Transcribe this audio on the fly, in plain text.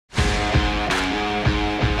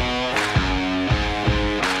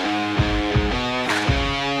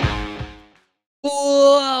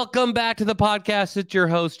Welcome back to the podcast. It's your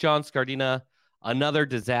host, John Scardina. Another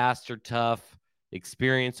disaster tough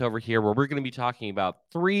experience over here where we're going to be talking about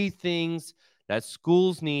 3 things that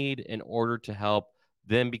schools need in order to help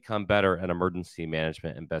them become better at emergency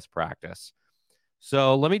management and best practice.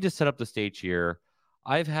 So let me just set up the stage here.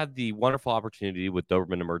 I've had the wonderful opportunity with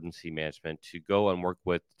Doberman Emergency Management to go and work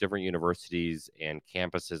with different universities and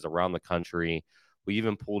campuses around the country. We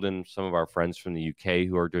even pulled in some of our friends from the UK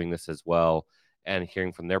who are doing this as well and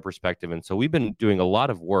hearing from their perspective. And so we've been doing a lot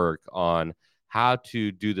of work on how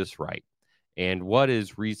to do this right and what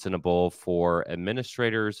is reasonable for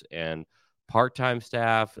administrators and part-time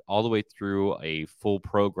staff all the way through a full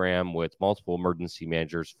program with multiple emergency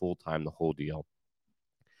managers full-time, the whole deal.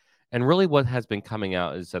 And really what has been coming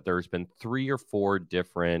out is that there's been 3 or 4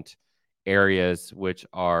 different areas which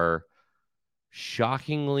are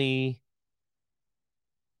shockingly,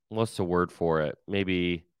 what's the word for it?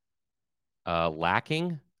 Maybe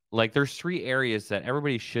lacking. Like there's 3 areas that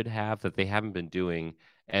everybody should have that they haven't been doing,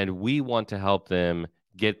 and we want to help them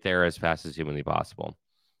get there as fast as humanly possible.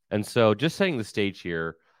 And so just setting the stage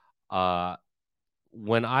here,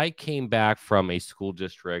 when I came back from a school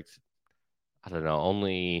district, I don't know,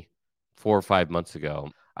 only 4 or 5 months ago,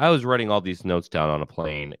 I was writing all these notes down on a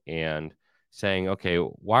plane and saying, okay,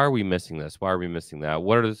 why are we missing this? Why are we missing that?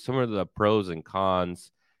 What are some of the pros and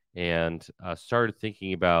cons? And started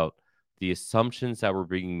thinking about the assumptions that were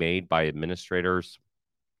being made by administrators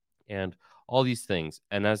and all these things.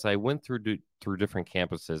 And as I went through different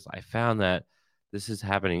campuses, I found that this is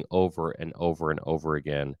happening over and over and over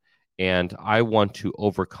again. And I want to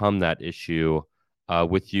overcome that issue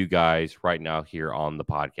with you guys right now here on the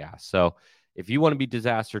podcast. So if you want to be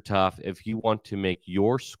disaster tough, if you want to make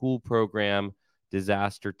your school program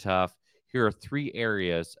disaster tough, here are 3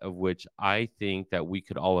 areas of which I think that we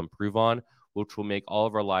could all improve on, which will make all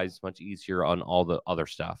of our lives much easier on all the other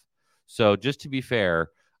stuff. So just to be fair,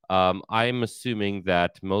 I'm assuming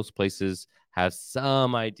that most places have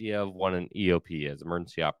some idea of what an EOP is,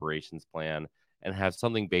 Emergency Operations Plan, and have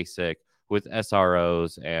something basic with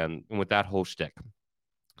SROs and with that whole shtick.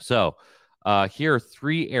 So here are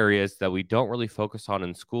 3 areas that we don't really focus on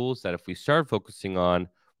in schools that if we start focusing on,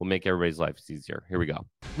 will make everybody's lives easier. Here we go.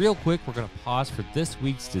 Real quick, we're going to pause for this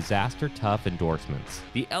week's Disaster Tough endorsements.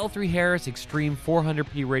 The L3 Harris Extreme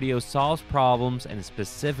 400p radio solves problems and is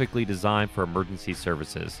specifically designed for emergency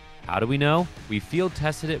services. How do we know? We field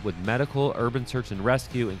tested it with medical, urban search and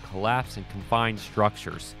rescue, and collapse and confined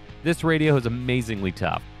structures. This radio is amazingly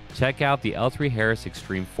tough. Check out the L3 Harris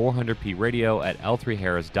Extreme 400p radio at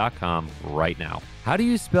l3harris.com right now. How do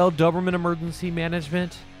you spell Doberman Emergency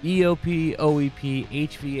Management? EOP, OEP,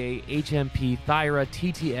 HVA, HMP, Thyra,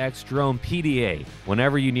 TTX, Drone, PDA.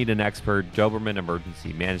 Whenever you need an expert, Doberman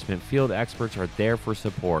Emergency Management field experts are there for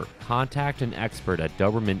support. Contact an expert at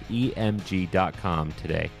DobermanEMG.com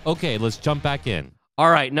today. Okay, let's jump back in. All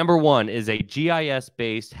right, number 1 is a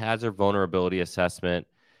GIS-based hazard vulnerability assessment.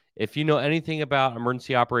 If you know anything about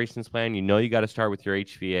emergency operations plan, you know you got to start with your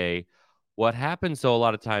HVA. What happens, though, a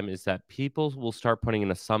lot of time is that people will start putting in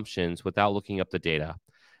assumptions without looking up the data.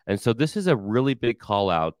 And so this is a really big call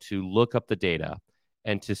out to look up the data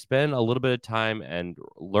and to spend a little bit of time and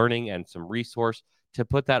learning and some resource to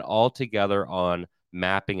put that all together on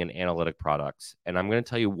mapping and analytic products. And I'm going to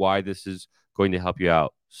tell you why this is going to help you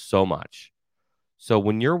out so much. So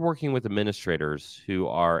when you're working with administrators who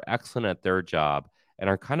are excellent at their job and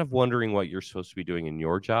are kind of wondering what you're supposed to be doing in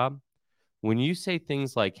your job, when you say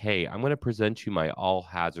things like, hey, I'm going to present you my all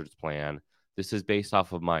hazards plan, this is based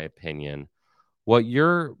off of my opinion, what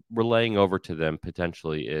you're relaying over to them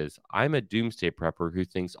potentially is, I'm a doomsday prepper who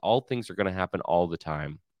thinks all things are going to happen all the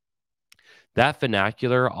time. That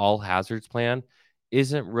vernacular all hazards plan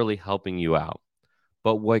isn't really helping you out.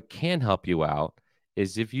 But what can help you out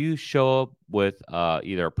is if you show up with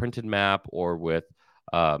either a printed map or with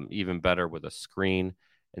even better with a screen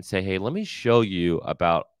and say, hey, let me show you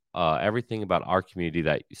about everything about our community,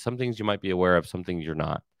 that some things you might be aware of, some things you're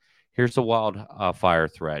not. Here's the wildfire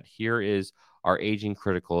threat. Here is our aging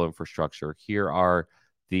critical infrastructure. Here are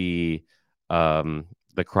the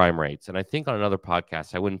crime rates. And I think on another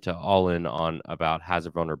podcast, I went into all in on about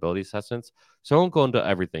hazard vulnerability assessments. So I won't go into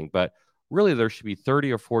everything, but really there should be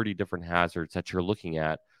 30 or 40 different hazards that you're looking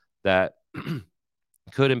at that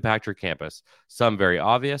could impact your campus. Some very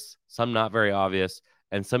obvious, some not very obvious,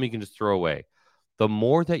 and some you can just throw away. The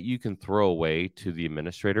more that you can throw away to the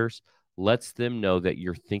administrators lets them know that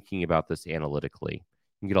you're thinking about this analytically.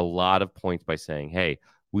 You get a lot of points by saying, hey,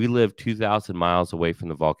 we live 2,000 miles away from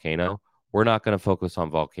the volcano. We're not going to focus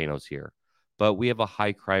on volcanoes here. But we have a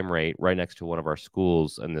high crime rate right next to one of our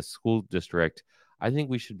schools in this school district. I think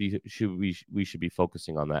we should be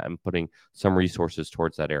focusing on that and putting some resources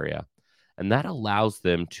towards that area. And that allows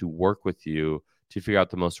them to work with you to figure out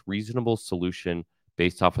the most reasonable solution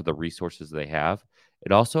based off of the resources they have.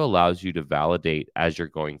 It also allows you to validate as you're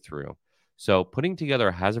going through. So putting together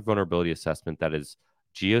a hazard vulnerability assessment that is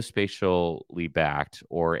geospatially backed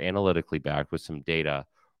or analytically backed with some data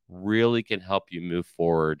really can help you move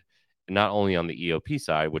forward, not only on the EOP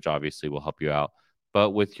side, which obviously will help you out, but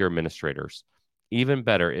with your administrators. Even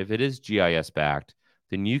better, if it is GIS backed,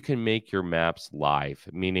 then you can make your maps live,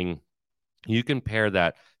 meaning you can pair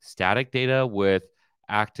that static data with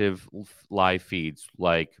active live feeds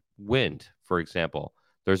like wind, for example.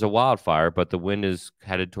 There's a wildfire, but the wind is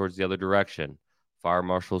headed towards the other direction. Fire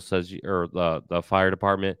marshal says, or the fire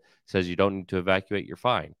department says you don't need to evacuate, you're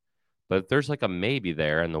fine. But if there's like a maybe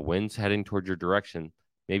there and the wind's heading towards your direction,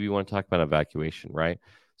 maybe you want to talk about evacuation, right?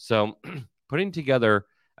 So putting together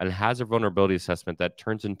a hazard vulnerability assessment that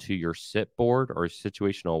turns into your SIT board or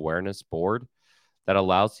situational awareness board that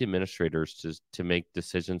allows the administrators to make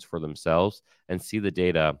decisions for themselves and see the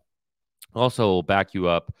data also will back you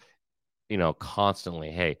up, constantly.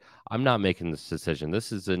 Hey, I'm not making this decision.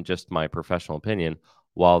 This isn't just my professional opinion.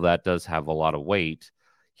 While that does have a lot of weight,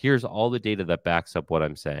 here's all the data that backs up what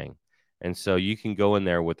I'm saying. And so you can go in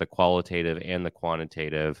there with the qualitative and the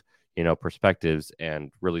quantitative, perspectives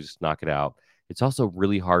and really just knock it out. It's also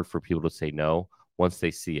really hard for people to say no once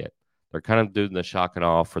they see it. They're kind of doing the shock and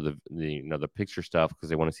awe for the picture stuff because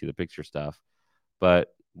they want to see the picture stuff,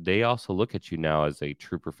 but they also look at you now as a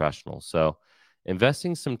true professional. So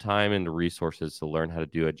investing some time into resources to learn how to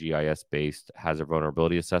do a GIS based hazard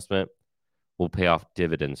vulnerability assessment will pay off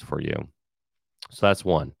dividends for you. So that's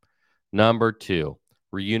one. Number two,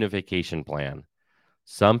 reunification plan.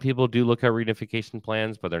 Some people do look at reunification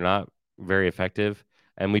plans, but they're not very effective.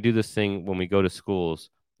 And we do this thing when we go to schools.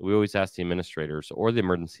 We always ask the administrators or the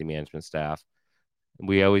emergency management staff.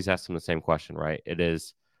 We always ask them the same question, right? It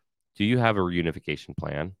is, do you have a reunification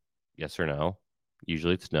plan? Yes or no?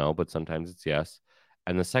 Usually it's no, but sometimes it's yes.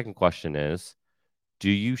 And the second question is, do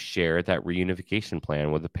you share that reunification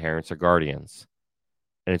plan with the parents or guardians?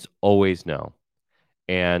 And it's always no.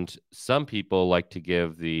 And some people like to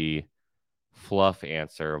give the fluff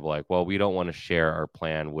answer of like, well, we don't want to share our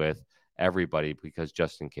plan with everybody because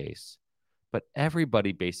just in case. But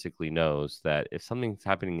everybody basically knows that if something's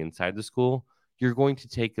happening inside the school, you're going to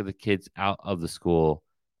take the kids out of the school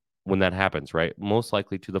when that happens, right? Most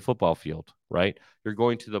likely to the football field, right? You're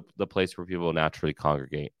going to the place where people naturally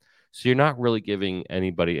congregate. So you're not really giving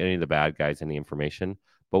anybody, any of the bad guys, any information.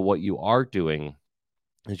 But what you are doing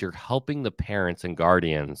is you're helping the parents and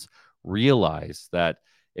guardians realize that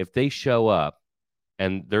if they show up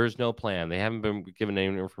and there's no plan, they haven't been given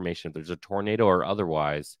any information, if there's a tornado or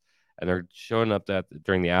otherwise, and they're showing up that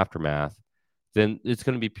during the aftermath, then it's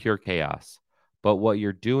going to be pure chaos. But what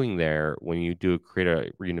you're doing there when you do create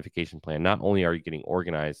a reunification plan, not only are you getting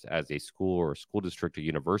organized as a school or a school district or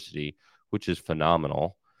university, which is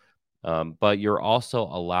phenomenal, but you're also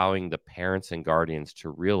allowing the parents and guardians to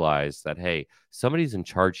realize that, hey, somebody's in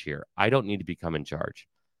charge here. I don't need to become in charge.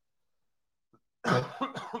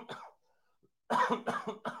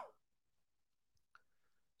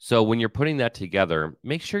 So when you're putting that together,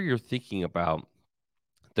 make sure you're thinking about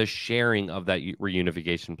the sharing of that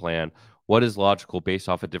reunification plan. What is logical based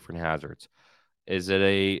off of different hazards? Is it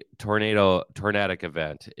a tornadic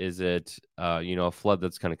event? Is it, a flood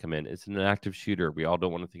that's going to come in? Is it an active shooter? We all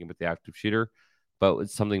don't want to think about the active shooter, but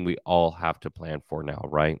it's something we all have to plan for now,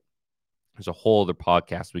 right? There's a whole other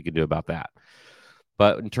podcast we could do about that.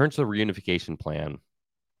 But in terms of the reunification plan,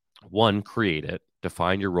 one, create it,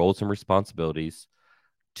 define your roles and responsibilities.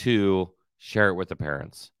 Two, share it with the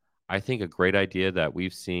parents. I think a great idea that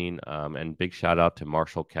we've seen, and big shout out to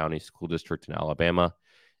Marshall County School District in Alabama,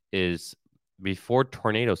 is before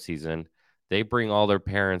tornado season, they bring all their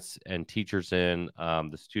parents and teachers in,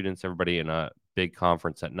 the students, everybody in a big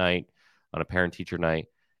conference at night on a parent teacher night.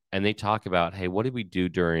 And they talk about, hey, what did we do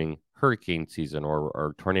during hurricane season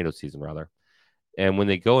or tornado season, rather? And when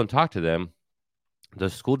they go and talk to them, the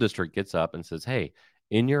school district gets up and says, hey,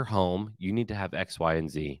 in your home, you need to have X, Y, and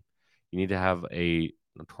Z. You need to have a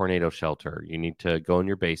tornado shelter. You need to go in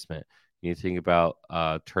your basement. You need to think about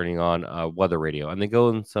turning on a weather radio. And they go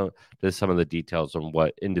into some of the details on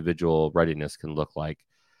what individual readiness can look like.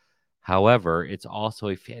 However, it's also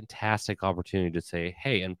a fantastic opportunity to say,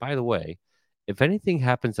 hey, and by the way, if anything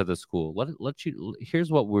happens at the school,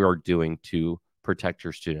 here's what we are doing to protect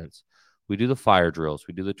your students. We do the fire drills.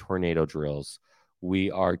 We do the tornado drills.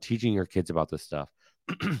 We are teaching your kids about this stuff.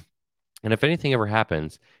 And if anything ever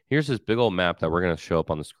happens, here's this big old map that we're going to show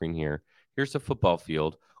up on the screen here. Here's the football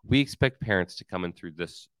field. We expect parents to come in through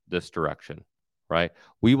this direction, right?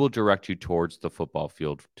 We will direct you towards the football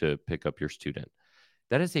field to pick up your student.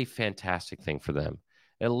 That is a fantastic thing for them.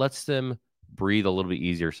 It lets them breathe a little bit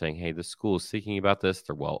easier, saying, hey, the school is thinking about this.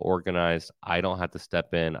 They're well organized. I don't have to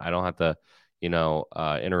step in. I don't have to,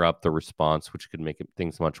 interrupt the response, which could make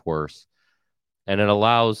things much worse. And it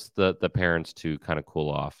allows the parents to kind of cool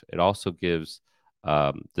off. It also gives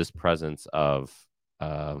this presence of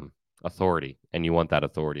authority, and you want that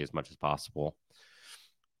authority as much as possible.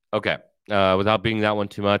 Okay, without being that one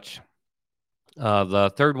too much,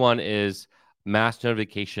 the third one is mass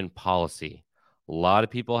notification policy. A lot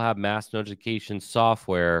of people have mass notification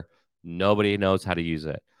software. Nobody knows how to use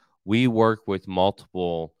it. We work with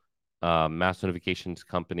multiple mass notifications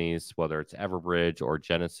companies, whether it's Everbridge or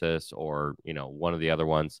Genesis or one of the other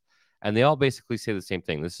ones, and they all basically say the same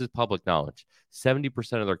thing. This is public knowledge.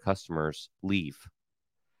 70% of their customers leave,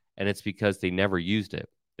 and it's because they never used it.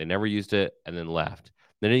 They never used it and then left.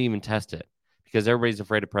 They didn't even test it because everybody's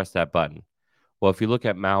afraid to press that button. Well, if you look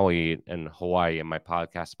at Maui and Hawaii and my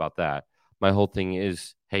podcast about that, my whole thing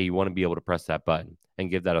is, hey, you want to be able to press that button and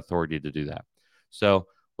give that authority to do that. So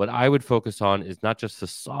what I would focus on is not just the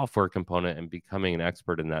software component and becoming an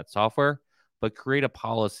expert in that software, but create a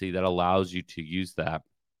policy that allows you to use that.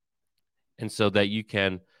 And so that you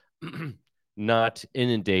can not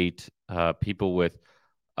inundate people with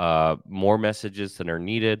more messages than are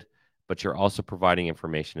needed, but you're also providing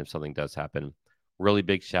information if something does happen. Really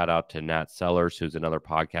big shout out to Nat Sellers, who's another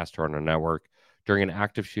podcaster on our network. During an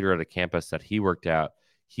active shooter at a campus that he worked at,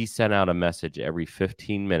 he sent out a message every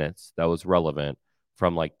 15 minutes that was relevant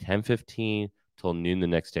from like 10:15 till noon the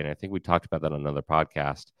next day. And I think we talked about that on another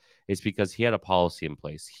podcast. It's because he had a policy in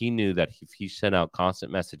place. He knew that if he sent out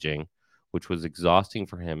constant messaging, which was exhausting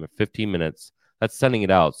for him at 15 minutes, that's sending it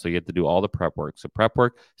out. So you have to do all the prep work. So prep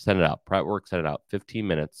work, send it out. Prep work, send it out. 15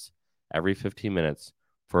 minutes, every 15 minutes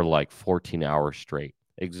for like 14 hours straight.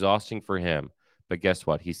 Exhausting for him. But guess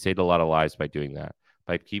what? He saved a lot of lives by doing that,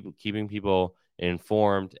 by keeping people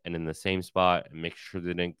informed and in the same spot and make sure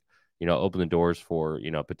they didn't, open the doors for,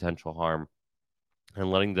 potential harm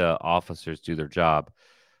and letting the officers do their job.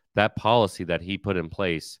 That policy that he put in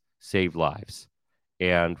place saved lives.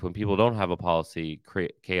 And when people don't have a policy,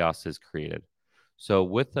 chaos is created. So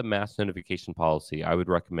with the mass notification policy, I would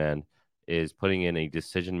recommend is putting in a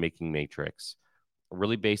decision-making matrix.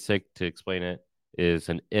 Really basic to explain it is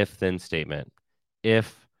an if-then statement.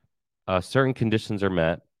 If certain conditions are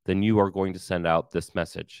met, then you are going to send out this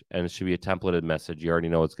message, and it should be a templated message. You already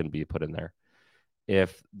know what's going to be put in there.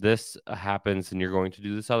 If this happens, then you're going to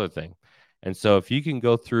do this other thing. And so if you can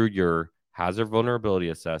go through your hazard vulnerability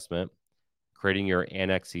assessment, creating your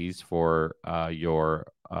annexes for your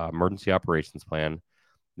emergency operations plan,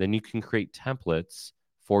 then you can create templates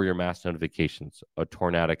for your mass notifications, a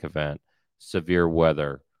tornadic event, severe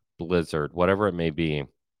weather, blizzard, whatever it may be.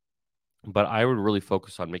 But I would really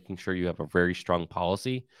focus on making sure you have a very strong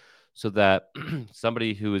policy so that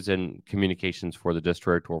somebody who is in communications for the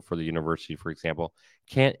district or for the university, for example,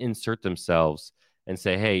 can't insert themselves and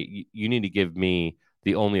say, hey, you need to give me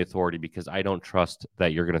the only authority because I don't trust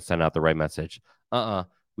that you're going to send out the right message.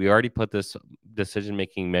 We already put this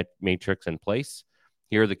decision-making matrix in place.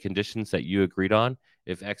 Here are the conditions that you agreed on.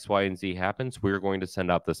 If X, Y, and Z happens, we're going to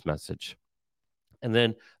send out this message. And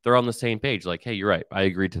then they're on the same page, like, hey, you're right. I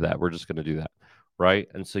agreed to that. We're just going to do that. Right.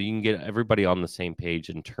 And so you can get everybody on the same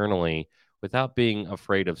page internally without being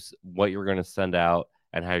afraid of what you're going to send out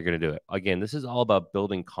and how you're going to do it. Again, this is all about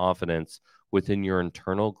building confidence within your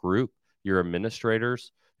internal group, your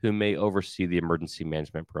administrators who may oversee the emergency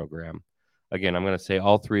management program. Again, I'm going to say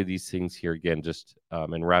all three of these things here again, just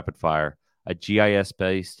in rapid fire: a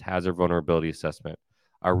GIS-based hazard vulnerability assessment,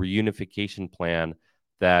 a reunification plan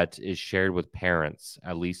that is shared with parents,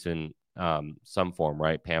 at least in some form,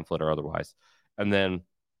 right? Pamphlet or otherwise. And then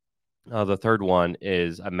the third one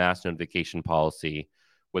is a mass notification policy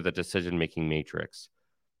with a decision-making matrix.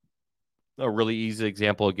 A really easy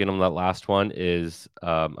example, again, on that last one is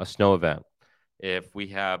a snow event. If we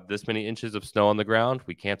have this many inches of snow on the ground,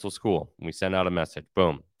 we cancel school and we send out a message.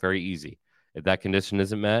 Boom, very easy. If that condition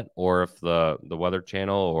isn't met, or if the Weather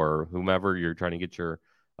Channel or whomever you're trying to get your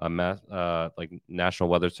like National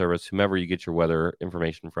Weather Service, whomever you get your weather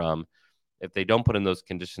information from, if they don't put in those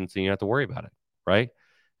conditions, then you have to worry about it, right?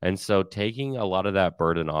 And so taking a lot of that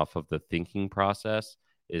burden off of the thinking process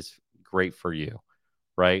is great for you,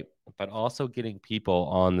 right? But also getting people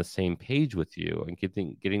on the same page with you and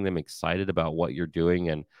getting them excited about what you're doing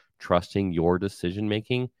and trusting your decision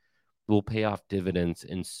making will pay off dividends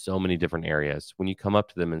in so many different areas. When you come up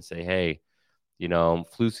to them and say, hey,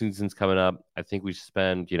 flu season's coming up. I think we should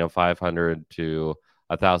spend, $500 to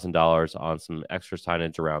 $1,000 on some extra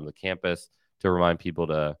signage around the campus to remind people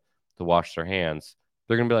to wash their hands,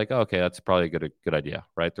 they're going to be like, oh, okay, that's probably a good idea,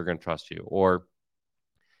 right? They're going to trust you. Or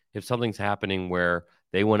if something's happening where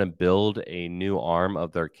they want to build a new arm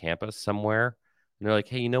of their campus somewhere, and they're like,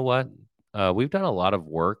 hey, you know what? We've done a lot of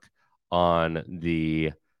work on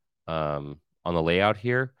the layout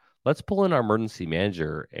here. Let's pull in our emergency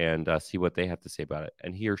manager and see what they have to say about it.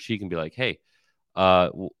 And he or she can be like, hey,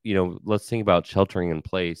 let's think about sheltering in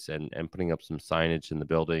place and putting up some signage in the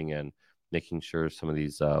building and making sure some of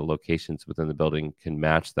these locations within the building can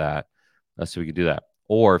match that, so we can do that.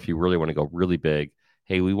 Or if you really want to go really big,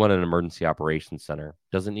 hey, we want an emergency operations center.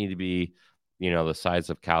 Doesn't need to be, the size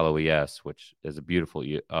of Cal OES, which is a beautiful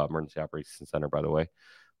emergency operations center, by the way.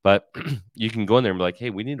 But you can go in there and be like, hey,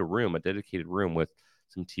 we need a dedicated room with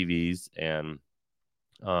some TVs and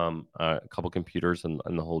a couple computers and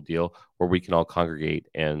the whole deal, where we can all congregate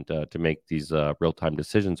and to make these real-time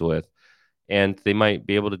decisions with. And they might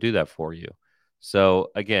be able to do that for you. So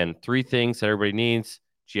again, 3 things that everybody needs: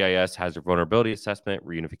 GIS, hazard vulnerability assessment,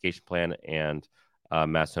 reunification plan, and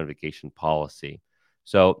mass notification policy.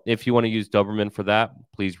 So if you want to use Doberman for that,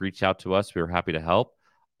 please reach out to us. We're happy to help.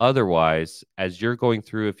 Otherwise, as you're going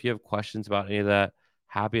through, if you have questions about any of that,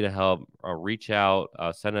 happy to help. Reach out,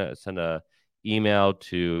 send a email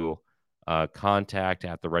to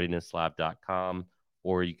contact@thereadinesslab.com,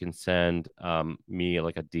 or you can send me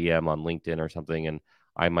like a DM on LinkedIn or something, and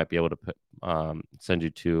I might be able to send you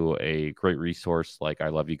to a great resource like I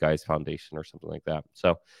Love You Guys Foundation or something like that.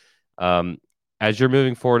 So as you're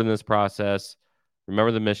moving forward in this process,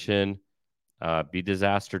 remember the mission: be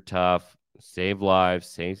disaster tough, save lives,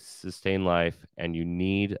 sustain life, and you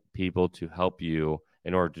need people to help you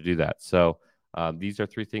in order to do that. So these are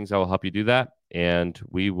 3 things that will help you do that, and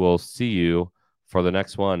we will see you for the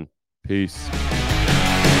next one. Peace.